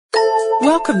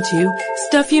Welcome to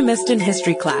Stuff You Missed in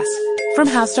History Class from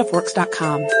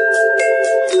HowStuffWorks.com.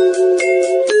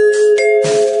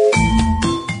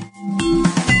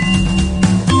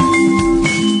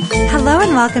 Hello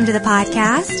and welcome to the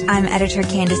podcast. I'm editor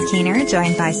Candace Keener,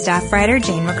 joined by staff writer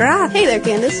Jane McGrath. Hey there,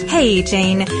 Candace. Hey,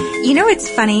 Jane. You know what's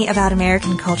funny about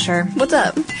American culture? What's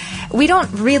up? We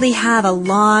don't really have a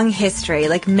long history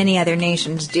like many other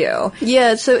nations do.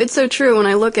 Yeah, it's so true. When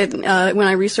I look at, when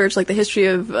I research like the history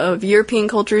of European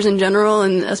cultures in general,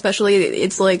 and especially,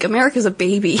 it's like America's a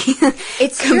baby.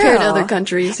 It's compared true. to other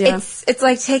countries. Yeah, it's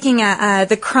like taking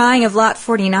The Crying of Lot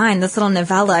 49, this little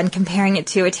novella, and comparing it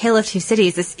to A Tale of Two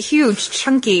Cities, this huge,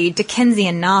 chunky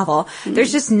Dickensian novel. Mm-hmm.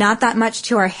 There's just not that much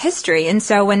to our history, and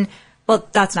so well,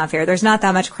 that's not fair. There's not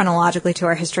that much chronologically to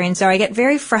our history, and so I get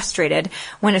very frustrated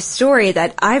when a story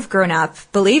that I've grown up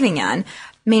believing in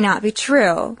may not be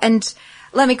true. And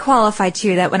let me qualify,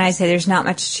 too, that when I say there's not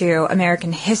much to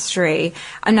American history,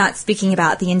 I'm not speaking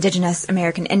about the indigenous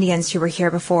American Indians who were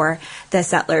here before the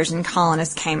settlers and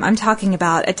colonists came. I'm talking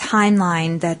about a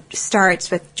timeline that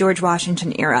starts with George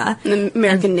Washington era. The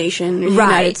American nation, the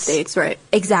United States, right.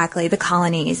 Exactly, the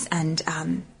colonies, and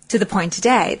to the point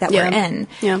today that we're in.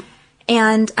 Yeah.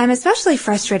 And I'm especially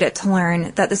frustrated to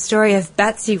learn that the story of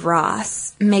Betsy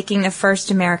Ross making the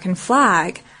first American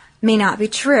flag may not be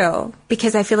true,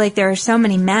 because I feel like there are so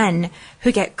many men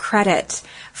who get credit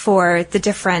for the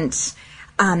different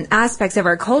aspects of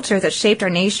our culture that shaped our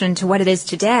nation to what it is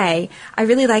today. I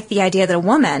really like the idea that a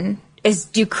woman is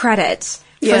due credit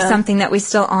for something that we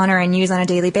still honor and use on a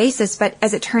daily basis, but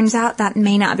as it turns out, that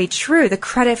may not be true. The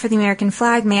credit for the American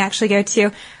flag may actually go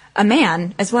to a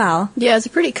man as well. Yeah, it's a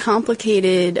pretty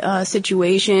complicated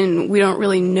situation. We don't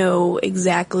really know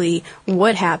exactly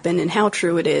what happened and how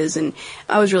true it is, and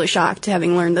I was really shocked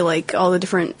having learned all the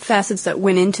different facets that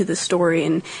went into the story,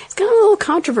 and it's kind of a little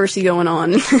controversy going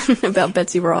on about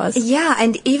Betsy Ross. Yeah,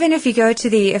 and even if you go to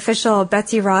the official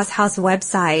Betsy Ross House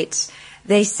website,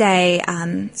 they say,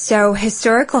 so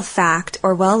historical fact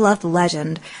or well-loved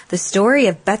legend, the story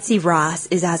of Betsy Ross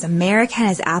is as American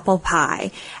as apple pie.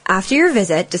 After your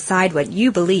visit, decide what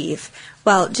you believe.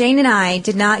 Well, Jane and I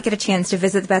did not get a chance to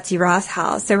visit the Betsy Ross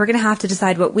house, so we're going to have to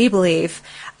decide what we believe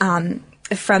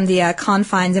from the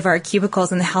confines of our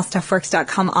cubicles in the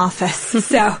HowStuffWorks.com office.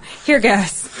 So here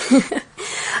goes.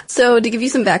 So, to give you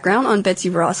some background on Betsy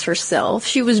Ross herself,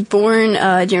 she was born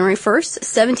January 1st,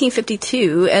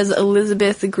 1752, as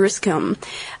Elizabeth Griscom,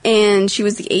 and she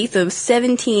was the eighth of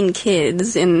 17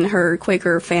 kids in her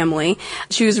Quaker family.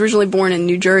 She was originally born in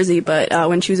New Jersey, but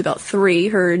when she was about 3,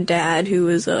 her dad, who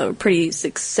was a pretty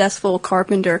successful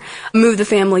carpenter, moved the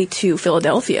family to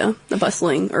Philadelphia, a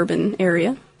bustling urban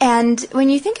area. And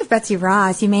when you think of Betsy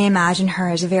Ross, you may imagine her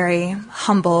as a very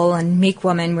humble and meek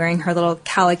woman wearing her little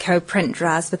calico print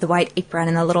dress with the white apron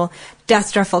and the little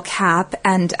dust ruffle cap.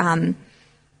 And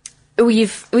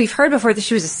we've heard before that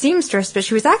she was a seamstress, but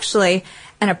she was actually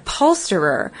an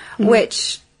upholsterer,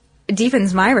 which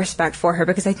deepens my respect for her,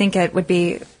 because I think it would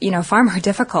be, far more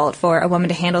difficult for a woman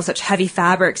to handle such heavy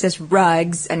fabrics as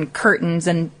rugs and curtains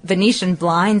and Venetian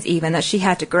blinds even that she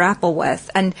had to grapple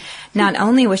with. And not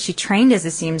only was she trained as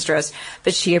a seamstress,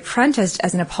 but she apprenticed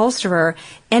as an upholsterer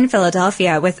in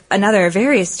Philadelphia with another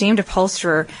very esteemed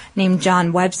upholsterer named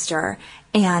John Webster.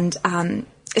 And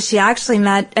she actually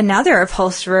met another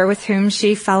upholsterer with whom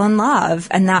she fell in love,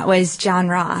 and that was John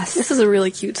Ross. This is a really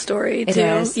cute story, too. It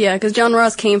is. Yeah, because John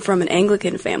Ross came from an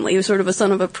Anglican family. He was sort of a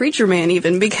son of a preacher man,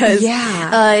 even, because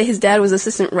his dad was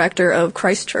assistant rector of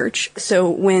Christ Church. So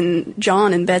when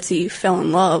John and Betsy fell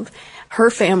in love, her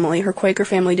family, her Quaker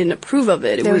family, didn't approve of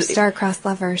it. They were star-crossed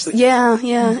lovers. Yeah,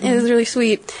 it was really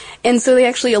sweet. And so they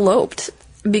actually eloped.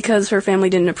 Because her family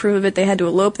didn't approve of it, they had to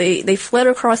elope. They fled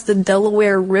across the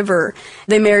Delaware River.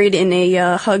 They married in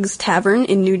a Hugg's Tavern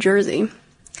in New Jersey.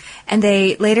 And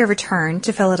they later returned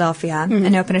to Philadelphia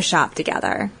and opened a shop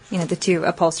together, the two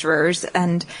upholsterers.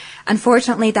 And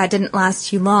unfortunately, that didn't last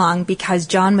too long, because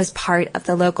John was part of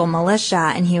the local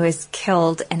militia and he was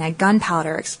killed in a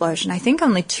gunpowder explosion, I think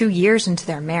only 2 years into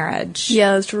their marriage.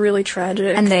 Yeah, it's really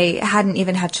tragic. And they hadn't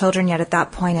even had children yet at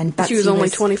that point, and Betsy was only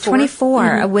 24.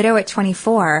 24, a widow at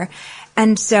 24.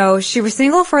 And so she was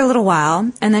single for a little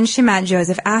while, and then she met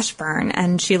Joseph Ashburn,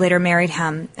 and she later married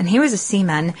him, and he was a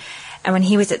seaman. And when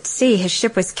he was at sea, his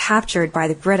ship was captured by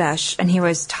the British, and he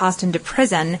was tossed into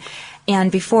prison.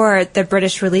 And before the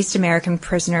British released American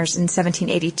prisoners in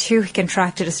 1782, he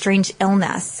contracted a strange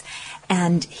illness,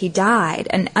 and he died.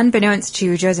 And unbeknownst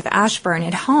to Joseph Ashburn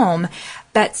at home,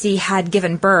 Betsy had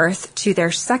given birth to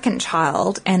their second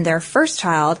child, and their first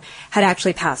child had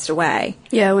actually passed away.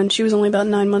 Yeah, when she was only about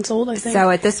 9 months old, I think. So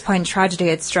at this point, tragedy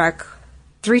had struck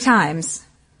 3 times.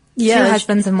 Yeah, 2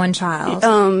 husbands and 1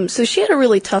 child. So she had a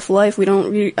really tough life. We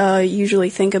don't usually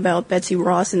think about Betsy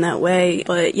Ross in that way,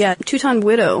 but yeah, 2-time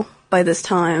widow by this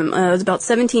time. It was about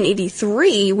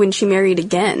 1783 when she married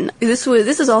again. This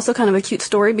is also kind of a cute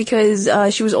story because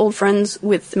she was old friends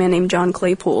with a man named John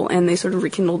Claypool, and they sort of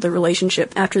rekindled their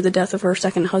relationship after the death of her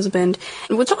second husband.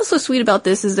 And what's also sweet about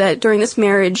this is that during this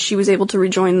marriage, she was able to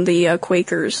rejoin the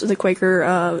Quakers, the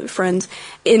Quaker friends.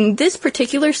 In this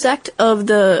particular sect of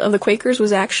the Quakers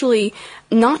was actually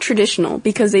not traditional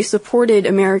because they supported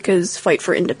America's fight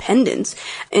for independence.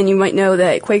 And you might know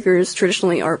that Quakers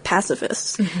traditionally are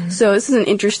pacifists. Mm-hmm. So this is an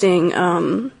interesting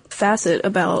facet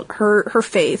about her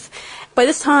faith. By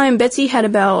this time, Betsy had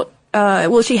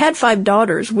she had 5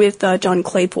 daughters with John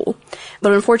Claypool.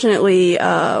 But unfortunately,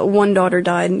 1 daughter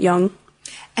died young.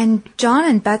 And John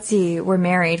and Betsy were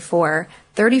married for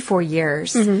 34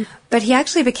 years, mm-hmm. but he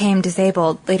actually became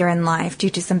disabled later in life due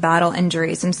to some battle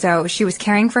injuries, and so she was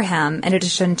caring for him in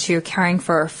addition to caring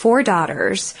for 4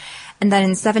 daughters. And then in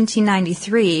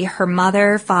 1793, her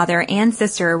mother, father, and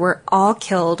sister were all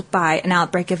killed by an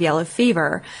outbreak of yellow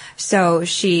fever. So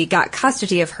she got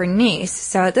custody of her niece.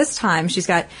 So at this time, she's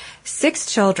got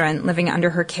 6 children living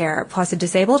under her care, plus a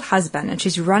disabled husband, and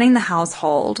she's running the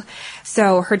household.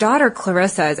 So her daughter,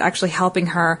 Clarissa, is actually helping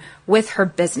her with her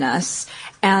business.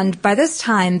 And by this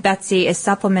time, Betsy is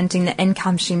supplementing the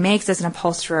income she makes as an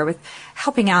upholsterer with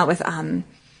helping out with,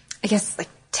 like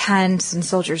tents and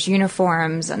soldiers'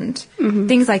 uniforms and mm-hmm.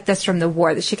 things like this from the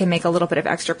war that she can make a little bit of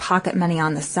extra pocket money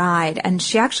on the side. And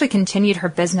she actually continued her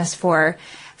business for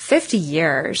 50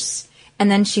 years.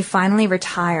 And then she finally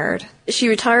retired. She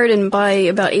retired, and by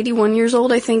about 81 years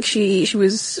old, I think she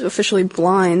was officially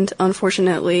blind,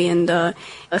 unfortunately. And a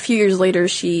few years later,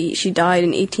 she died in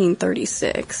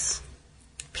 1836.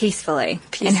 Peacefully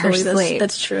in her sleep.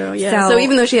 That's true, yeah. So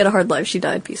even though she had a hard life, she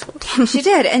died peacefully. She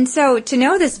did. And so to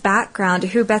know this background,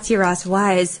 who Betsy Ross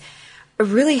was,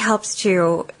 really helps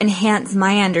to enhance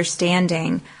my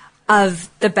understanding of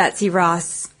the Betsy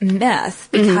Ross myth,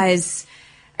 because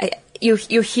you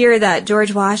hear that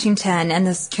George Washington and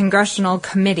this congressional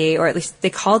committee, or at least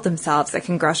they called themselves the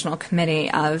Congressional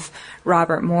Committee of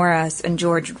Robert Morris and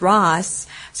George Ross,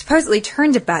 supposedly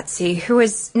turned to Betsy, who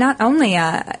was not only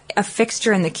a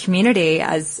fixture in the community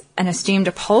as an esteemed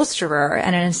upholsterer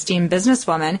and an esteemed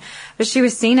businesswoman, but she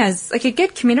was seen as like a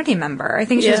good community member. I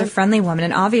think she was a friendly woman,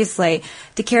 and obviously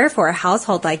to care for a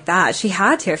household like that, she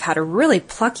had to have had a really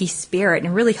plucky spirit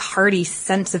and a really hearty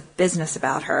sense of business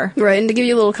about her. Right, and to give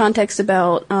you a little context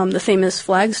about the famous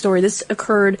flag story, this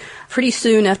occurred pretty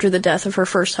soon after the death of her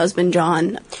first husband,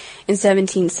 John, in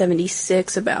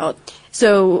 1776 about.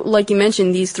 So, like you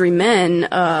mentioned, these 3 men,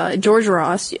 George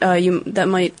Ross, that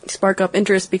might spark up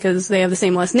interest because they have the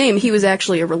same last name. He was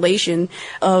actually a relation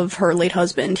of her late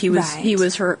husband. He was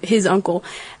his uncle,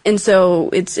 and so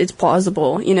it's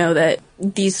plausible, that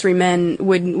these 3 men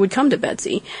would come to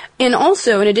Betsy. And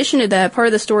also, in addition to that, part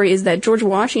of the story is that George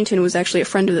Washington was actually a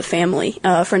friend of the family,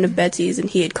 a friend of Betsy's, and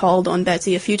he had called on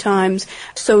Betsy a few times,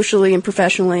 socially and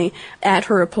professionally, at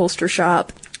her upholster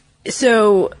shop.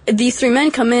 So these 3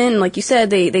 men come in, like you said,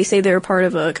 they say they're part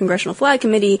of a congressional flag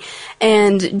committee,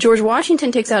 and George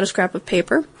Washington takes out a scrap of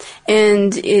paper,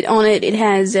 and on it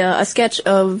has a sketch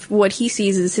of what he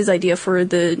sees as his idea for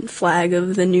the flag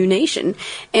of the new nation.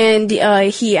 And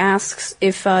he asks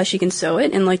if she can sew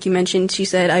it, and like you mentioned, she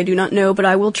said, "I do not know, but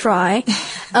I will try."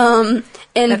 And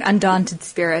that undaunted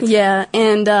spirit. Yeah,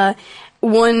 and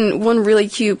one really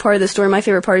cute part of the story, my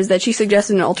favorite part, is that she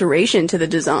suggested an alteration to the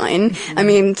design. Mm-hmm. I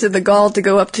mean, to the gall to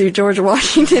go up to George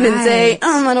Washington and say,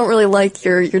 I don't really like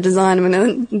your design, I'm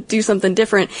going to do something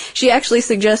different. She actually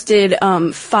suggested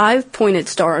 5 pointed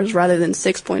stars rather than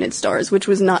 6 pointed stars, which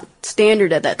was not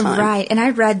standard at that time. Right, and I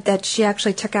read that she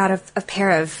actually took out a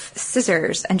pair of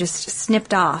scissors and just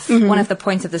snipped off one of the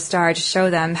points of the star to show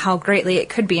them how greatly it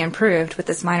could be improved with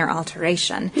this minor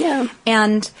alteration. Yeah.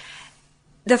 And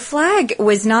the flag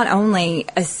was not only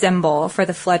a symbol for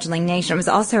the fledgling nation, it was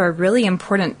also a really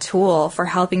important tool for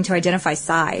helping to identify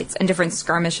sides and different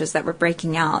skirmishes that were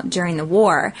breaking out during the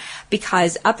war,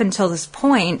 because up until this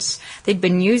point, they'd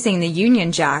been using the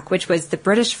Union Jack, which was the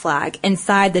British flag,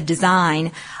 inside the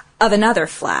design of another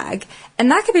flag. And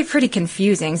that could be pretty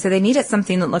confusing, so they needed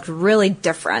something that looked really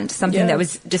different, something that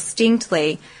was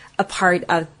distinctly a part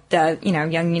of the,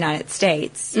 young United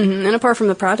States. Mm-hmm. And apart from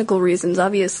the practical reasons,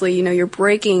 obviously, you're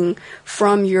breaking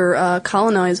from your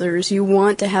colonizers. You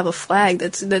want to have a flag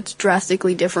that's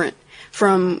drastically different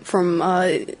from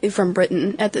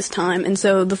Britain at this time. And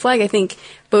so the flag, I think,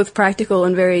 both practical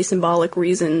and very symbolic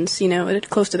reasons,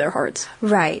 close to their hearts.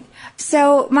 Right.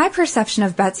 So my perception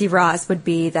of Betsy Ross would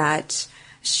be that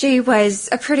She was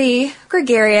a pretty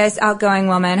gregarious, outgoing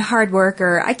woman, hard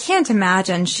worker. I can't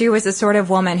imagine she was the sort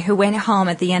of woman who went home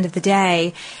at the end of the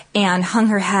day and hung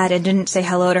her head and didn't say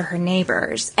hello to her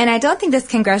neighbors. And I don't think this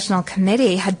congressional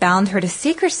committee had bound her to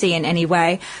secrecy in any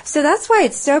way. So that's why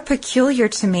it's so peculiar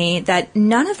to me that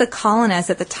none of the colonists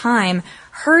at the time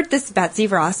heard this Betsy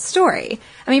Ross story.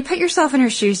 I mean, put yourself in her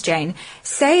shoes, Jane.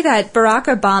 Say that Barack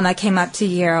Obama came up to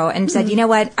you and said, you know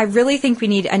what, I really think we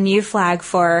need a new flag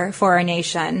for our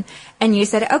nation. And you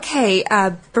said, okay,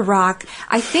 Barack,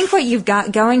 I think what you've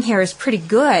got going here is pretty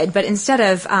good, but instead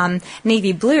of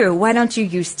navy blue, why don't you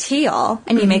use teal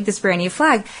and you make this brand new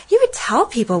flag? You would tell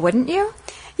people, wouldn't you?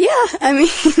 Yeah, I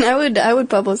mean, I would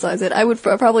publicize it. I would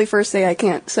probably first say I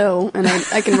can't sew, and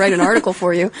I can write an article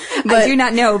for you. But I do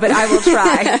not know, but I will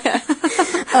try.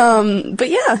 But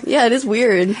yeah, it is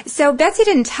weird. So Betsy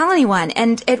didn't tell anyone,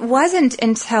 and it wasn't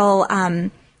until,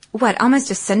 almost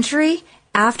a century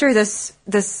after this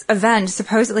event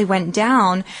supposedly went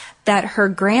down that her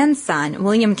grandson,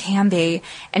 William Canby,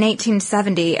 in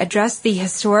 1870 addressed the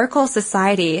Historical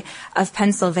Society of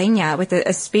Pennsylvania with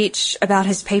a speech about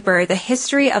his paper, The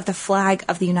History of the Flag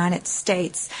of the United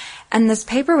States. And this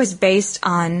paper was based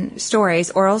on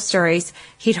oral stories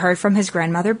he'd heard from his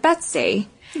grandmother, Betsy.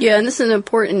 Yeah, and this is an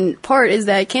important part, is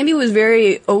that Canby was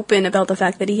very open about the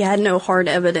fact that he had no hard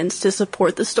evidence to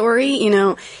support the story. You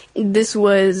know, this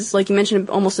was, like you mentioned,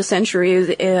 almost a century. It was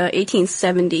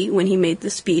 1870 when he made the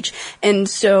speech. And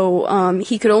so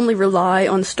he could only rely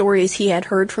on stories he had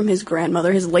heard from his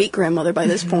grandmother, his late grandmother by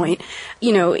this point.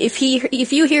 You know, if you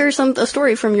hear a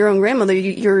story from your own grandmother,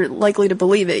 you're likely to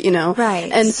believe it, you know. Right.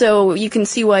 And so you can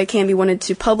see why Canby wanted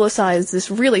to publicize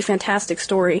this really fantastic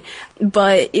story.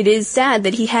 But it is sad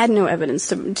that he had no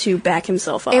evidence to back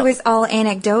himself up. It was all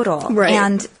anecdotal. Right.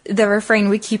 And the refrain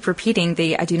we keep repeating,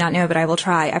 I do not know, but I will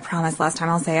try. I promise last time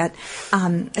I'll say it.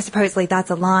 Supposedly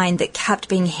that's a line that kept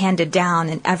being handed down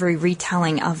in every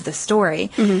retelling of the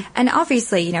story. Mm-hmm. And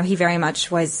obviously, you know, he very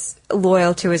much was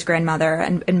loyal to his grandmother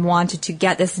and wanted to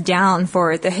get this down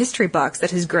for the history books that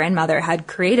his grandmother had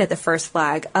created the first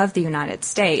flag of the United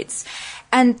States.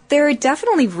 And there are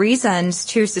definitely reasons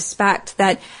to suspect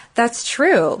that that's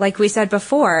true. Like we said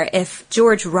before, if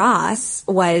George Ross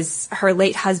was her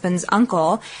late husband's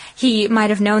uncle, he might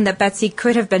have known that Betsy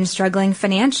could have been struggling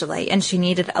financially and she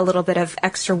needed a little bit of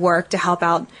extra work to help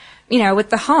out, you know, with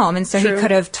the home. And so True. He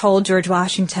could have told George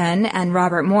Washington and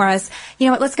Robert Morris, you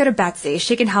know what, let's go to Betsy.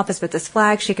 She can help us with this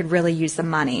flag. She could really use the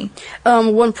money.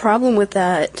 One problem with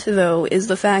that, though, is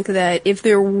the fact that if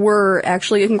there were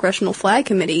actually a congressional flag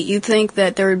committee, you'd think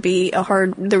that there would be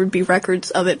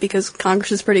records of it because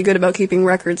Congress is pretty good about keeping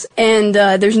records. And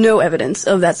there's no evidence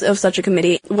of such a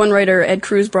committee. One writer, Ed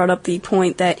Cruz, brought up the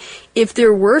point that if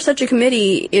there were such a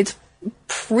committee, it's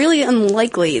really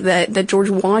unlikely that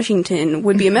George Washington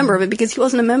would be a member of it because he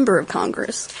wasn't a member of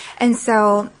Congress. And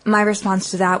so my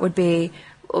response to that would be,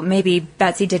 well, maybe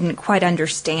Betsy didn't quite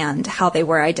understand how they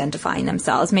were identifying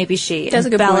themselves. Maybe she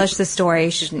embellished the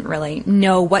story. She didn't really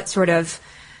know what sort of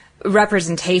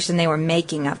representation they were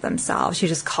making of themselves. She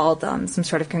just called them some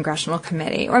sort of congressional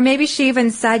committee. Or maybe she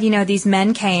even said, you know, these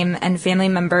men came and family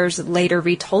members later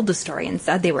retold the story and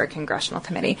said they were a congressional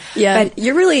committee. Yeah, but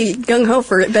you're really gung-ho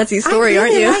for Betsy's story,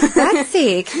 aren't you? I really like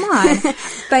Betsy. Come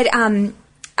on.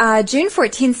 But June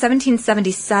 14,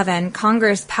 1777,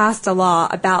 Congress passed a law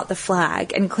about the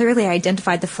flag and clearly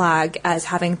identified the flag as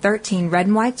having 13 red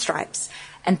and white stripes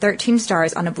and 13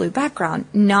 stars on a blue background,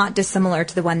 not dissimilar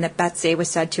to the one that Betsy was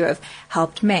said to have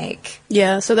helped make.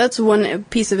 Yeah, so that's one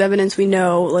piece of evidence we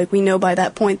know. Like, we know by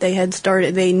that point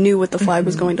they knew what the flag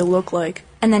was going to look like.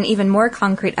 And then even more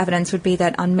concrete evidence would be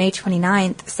that on May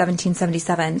 29th,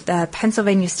 1777, the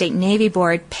Pennsylvania State Navy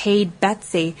Board paid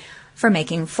Betsy for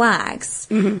making flags.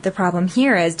 Mm-hmm. The problem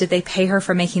here is, did they pay her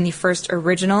for making the first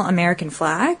original American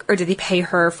flag, or did they pay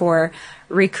her for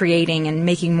recreating and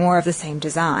making more of the same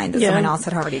design that someone else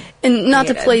had already And not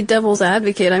created? To play devil's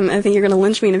advocate, I think you're going to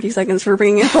lynch me in a few seconds for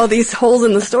bringing up all these holes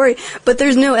in the story, but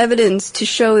there's no evidence to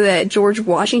show that George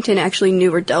Washington actually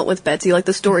knew or dealt with Betsy. Like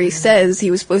the story says,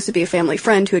 he was supposed to be a family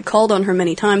friend who had called on her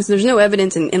many times. There's no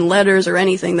evidence in letters or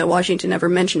anything that Washington ever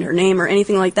mentioned her name or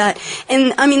anything like that.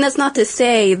 And, I mean, that's not to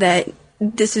say that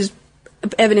this is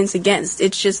evidence against.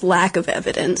 It's just lack of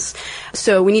evidence.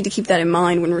 So we need to keep that in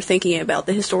mind when we're thinking about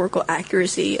the historical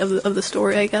accuracy of the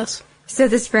story, I guess. So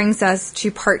this brings us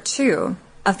to part 2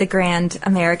 of the grand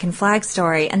American flag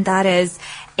story, and that is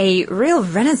a real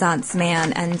Renaissance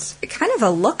man and kind of a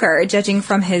looker, judging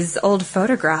from his old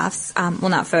photographs. Well,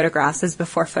 not photographs, as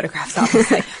before photographs,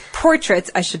 obviously. Portraits,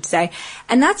 I should say.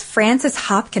 And that's Francis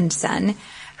Hopkinson,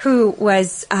 who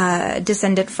was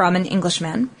descended from an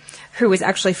Englishman who was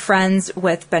actually friends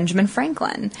with Benjamin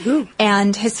Franklin. Ooh.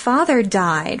 And his father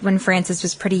died when Francis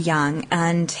was pretty young,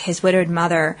 and his widowed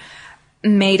mother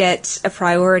made it a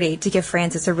priority to give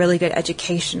Francis a really good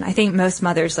education. I think most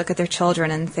mothers look at their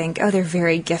children and think, oh, they're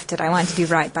very gifted, I want to do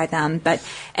right by them. But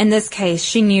in this case,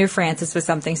 she knew Francis was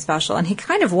something special, and he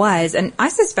kind of was, and I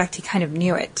suspect he kind of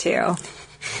knew it too.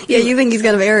 Yeah, you think he's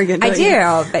kind of arrogant, don't you?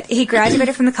 I do, but he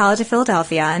graduated from the College of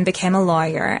Philadelphia and became a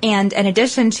lawyer. And in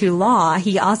addition to law,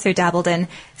 he also dabbled in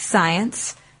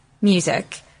science,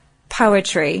 music,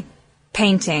 poetry,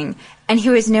 painting, and he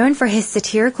was known for his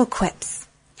satirical quips.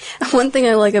 One thing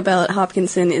I like about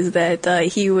Hopkinson is that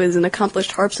he was an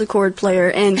accomplished harpsichord player,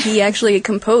 and he actually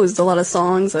composed a lot of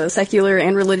songs, secular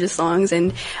and religious songs,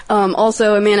 and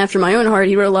also a man after my own heart.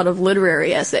 He wrote a lot of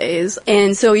literary essays,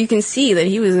 and so you can see that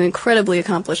he was an incredibly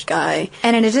accomplished guy.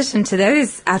 And in addition to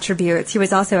those attributes, he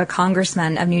was also a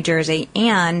congressman of New Jersey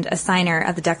and a signer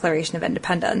of the Declaration of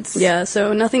Independence. Yeah,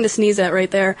 so nothing to sneeze at right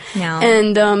there. No.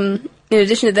 And in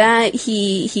addition to that,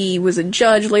 he was a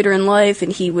judge later in life,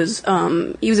 and he was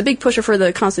a big pusher for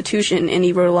the Constitution, and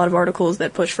he wrote a lot of articles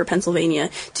that pushed for Pennsylvania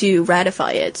to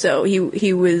ratify it. So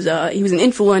he was an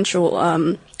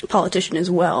influential politician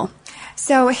as well.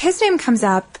 So his name comes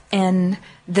up in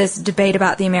this debate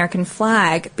about the American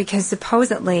flag because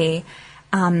supposedly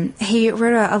he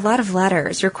wrote a lot of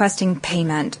letters requesting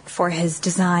payment for his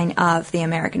design of the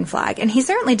American flag. And he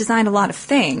certainly designed a lot of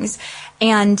things.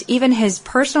 And even his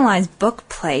personalized book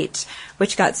plate,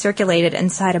 which got circulated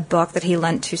inside a book that he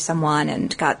lent to someone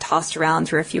and got tossed around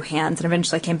through a few hands and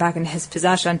eventually came back into his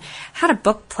possession, had a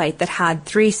book plate that had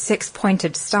 3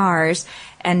 6-pointed stars.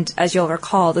 And as you'll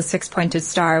recall, the 6-pointed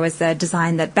star was the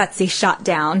design that Betsy shot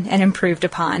down and improved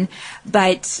upon.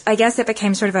 But I guess it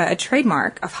became sort of a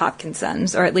trademark of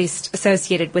Hopkinson's, or at least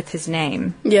associated with his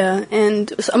name. Yeah,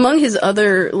 and among his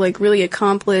other, really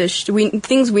accomplished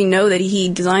things we know that he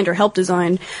designed or helped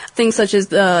design, things such as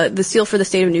the seal for the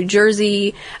state of New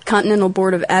Jersey, Continental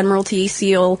Board of Admiralty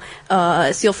seal,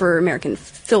 seal for American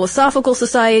Philosophical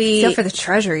Society. Seal for the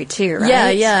Treasury, too,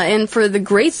 right? Yeah, and for the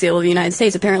Great Seal of the United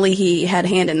States, apparently he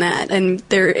had hand in that. And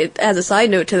as a side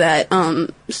note to that,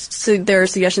 so there are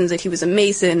suggestions that he was a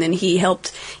Mason, and he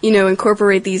helped,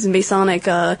 incorporate these Masonic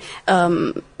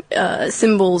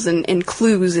symbols and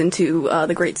clues into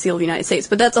the Great Seal of the United States.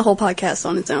 But that's a whole podcast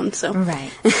on its own. So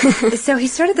right. So he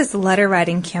started this letter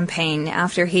writing campaign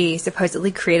after he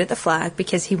supposedly created the flag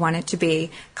because he wanted to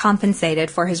be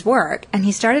compensated for his work. And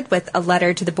he started with a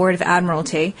letter to the Board of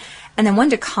Admiralty, and then one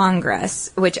to Congress,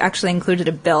 which actually included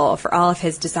a bill for all of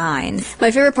his designs.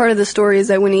 My favorite part of the story is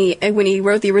that when he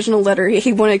wrote the original letter,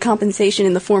 he wanted compensation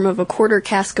in the form of a quarter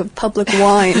cask of public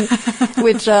wine,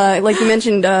 which, like you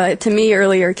mentioned to me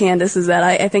earlier, Candace, is that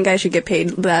I think I should get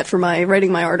paid that for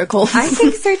writing my article. I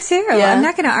think so too. Yeah. I'm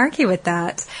not going to argue with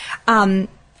that. And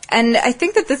I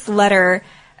think that this letter,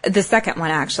 the second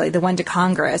one actually, the one to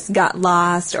Congress, got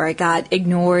lost or it got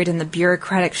ignored in the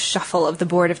bureaucratic shuffle of the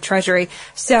Board of Treasury.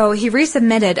 So he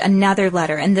resubmitted another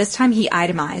letter, and this time he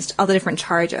itemized all the different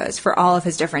charges for all of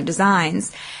his different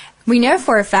designs. We know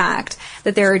for a fact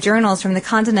that there are journals from the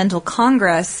Continental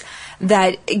Congress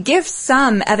that give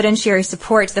some evidentiary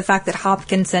support to the fact that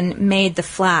Hopkinson made the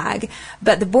flag,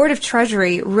 but the Board of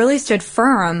Treasury really stood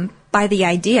firm by the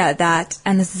idea that,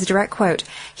 and this is a direct quote,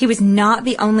 he was not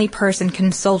the only person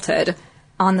consulted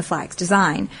on the flag's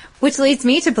design, which leads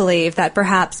me to believe that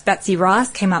perhaps Betsy Ross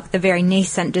came up with a very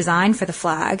nascent design for the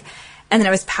flag, and then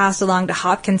it was passed along to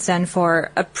Hopkinson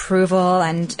for approval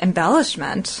and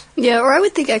embellishment. Yeah, or I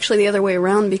would think actually the other way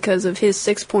around because of his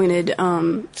 6-pointed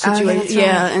situation.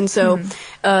 Yeah, and so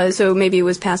so maybe it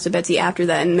was passed to Betsy after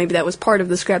that, and maybe that was part of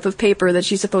the scrap of paper that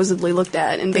she supposedly looked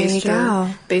at and based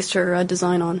her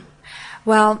design on.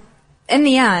 Well, in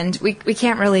the end, we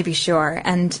can't really be sure.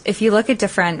 And if you look at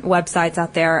different websites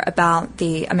out there about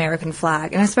the American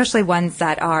flag, and especially ones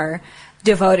that are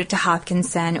devoted to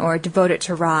Hopkinson or devoted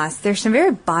to Ross, there's some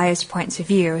very biased points of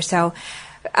view. So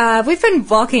we've been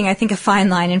walking, I think, a fine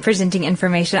line in presenting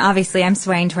information. Obviously, I'm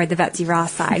swaying toward the Betsy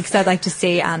Ross side because I'd like to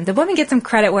see the woman get some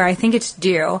credit where I think it's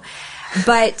due.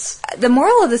 But the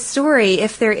moral of the story,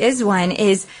 if there is one,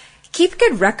 is keep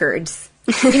good records.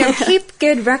 Keep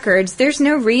good records. There's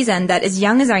no reason that as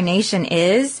young as our nation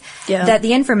is, that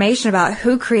the information about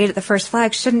who created the first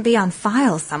flag shouldn't be on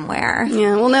file somewhere.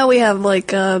 Yeah, well now we have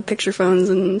picture phones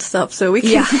and stuff, so we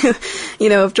can,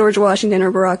 if George Washington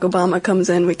or Barack Obama comes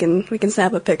in, we can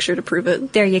snap a picture to prove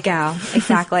it. There you go.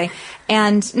 Exactly.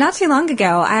 And not too long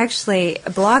ago, I actually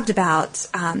blogged about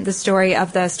the story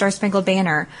of the Star Spangled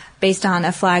Banner based on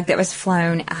a flag that was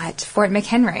flown at Fort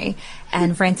McHenry.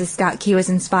 And Francis Scott Key was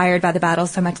inspired by the battle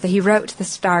so much that he wrote the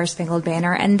Star-Spangled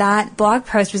Banner. And that blog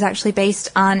post was actually based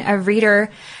on a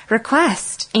reader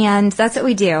request. And that's what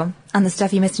we do on the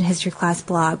Stuff You Missed in History Class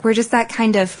blog. We're just that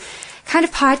kind of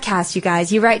podcast, you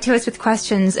guys. You write to us with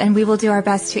questions, and we will do our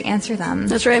best to answer them.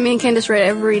 That's right. Me and Candace write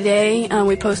every day.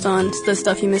 We post on the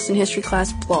Stuff You Missed in History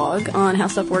Class blog on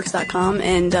howstuffworks.com,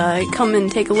 and come and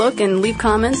take a look and leave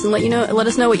comments and let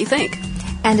us know what you think.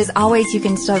 And as always, you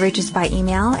can still reach us by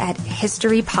email at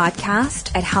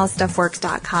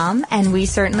historypodcast@howstuffworks.com, and we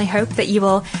certainly hope that you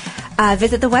will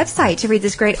visit the website to read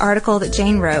this great article that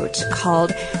Jane wrote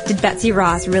called "Did Betsy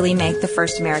Ross Really Make the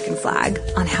First American Flag?"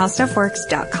 on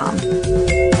howstuffworks.com.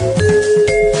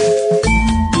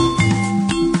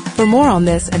 For more on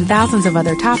this and thousands of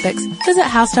other topics, visit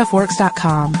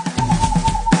howstuffworks.com.